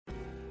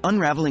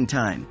Unraveling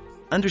Time.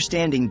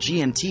 Understanding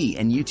GMT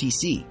and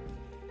UTC.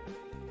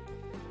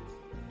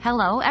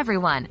 Hello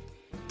everyone!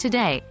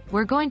 Today,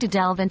 we're going to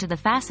delve into the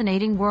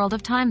fascinating world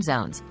of time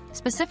zones,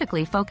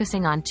 specifically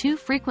focusing on two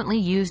frequently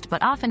used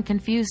but often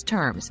confused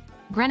terms: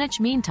 Greenwich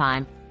Mean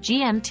Time,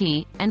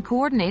 GMT, and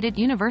Coordinated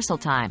Universal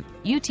Time,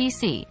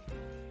 UTC.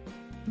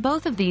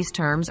 Both of these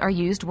terms are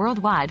used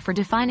worldwide for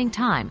defining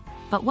time,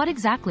 but what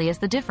exactly is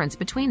the difference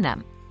between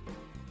them?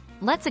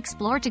 Let's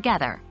explore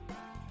together.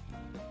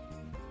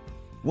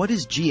 What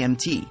is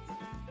GMT?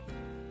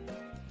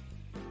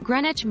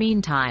 Greenwich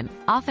Mean Time,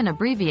 often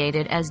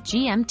abbreviated as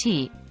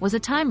GMT, was a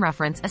time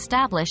reference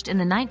established in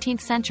the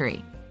 19th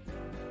century.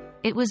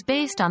 It was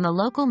based on the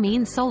local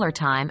mean solar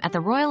time at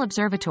the Royal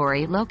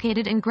Observatory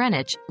located in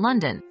Greenwich,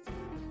 London.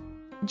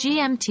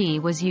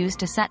 GMT was used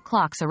to set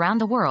clocks around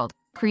the world,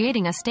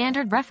 creating a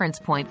standard reference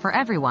point for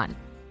everyone.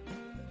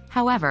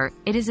 However,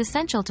 it is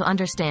essential to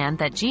understand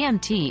that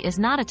GMT is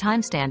not a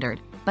time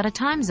standard, but a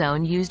time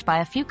zone used by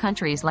a few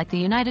countries like the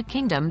United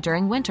Kingdom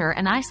during winter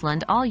and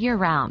Iceland all year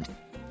round.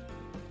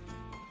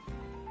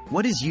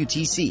 What is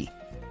UTC?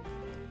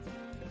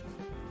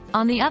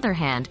 On the other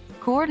hand,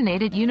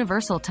 Coordinated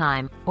Universal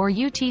Time, or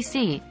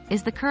UTC,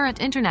 is the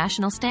current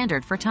international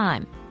standard for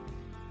time.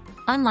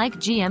 Unlike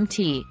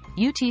GMT,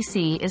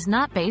 UTC is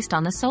not based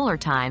on the solar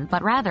time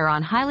but rather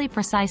on highly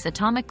precise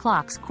atomic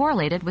clocks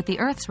correlated with the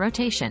Earth's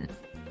rotation.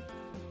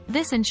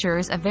 This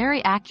ensures a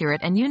very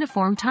accurate and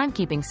uniform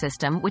timekeeping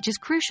system, which is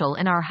crucial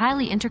in our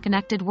highly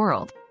interconnected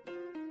world.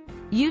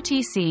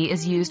 UTC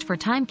is used for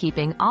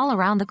timekeeping all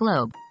around the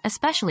globe,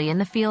 especially in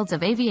the fields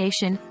of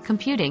aviation,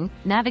 computing,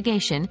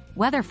 navigation,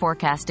 weather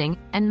forecasting,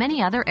 and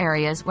many other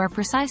areas where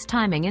precise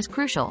timing is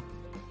crucial.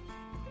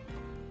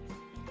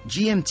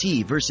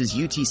 GMT versus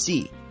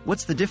UTC.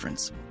 What's the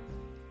difference?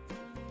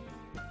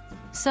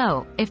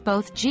 So, if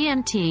both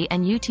GMT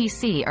and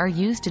UTC are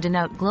used to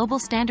denote global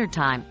standard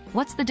time,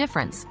 what's the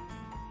difference?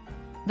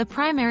 The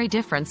primary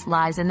difference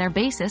lies in their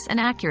basis and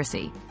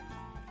accuracy.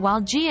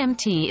 While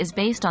GMT is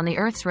based on the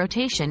Earth's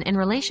rotation in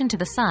relation to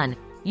the Sun,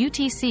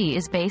 UTC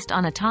is based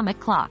on atomic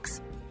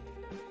clocks.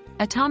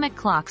 Atomic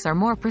clocks are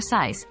more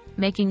precise,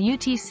 making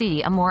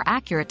UTC a more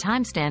accurate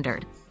time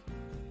standard.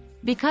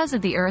 Because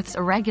of the Earth's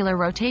irregular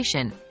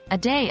rotation, a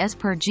day as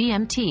per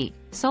GMT,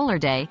 solar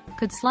day,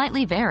 could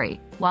slightly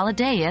vary, while a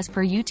day as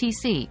per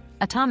UTC,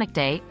 atomic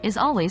day, is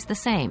always the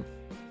same.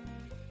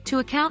 To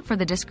account for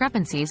the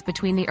discrepancies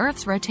between the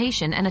Earth's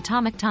rotation and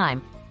atomic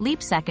time,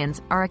 leap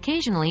seconds are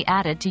occasionally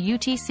added to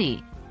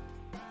UTC.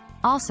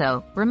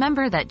 Also,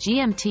 remember that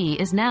GMT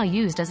is now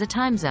used as a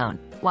time zone,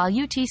 while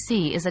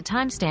UTC is a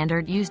time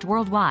standard used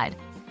worldwide.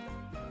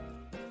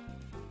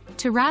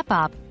 To wrap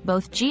up,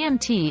 both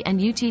GMT and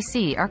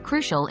UTC are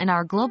crucial in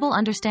our global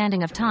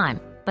understanding of time,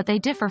 but they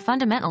differ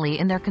fundamentally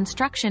in their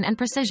construction and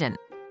precision.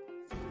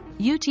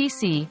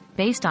 UTC,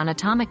 based on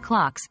atomic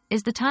clocks,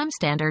 is the time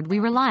standard we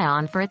rely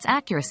on for its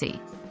accuracy.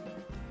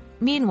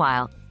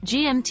 Meanwhile,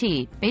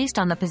 GMT, based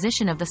on the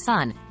position of the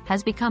Sun,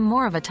 has become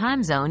more of a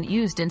time zone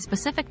used in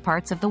specific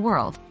parts of the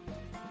world.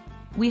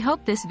 We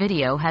hope this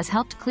video has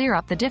helped clear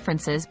up the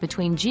differences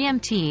between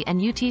GMT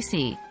and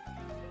UTC.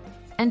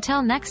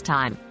 Until next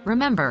time,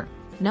 remember,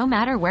 no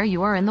matter where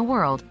you are in the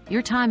world,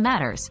 your time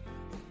matters.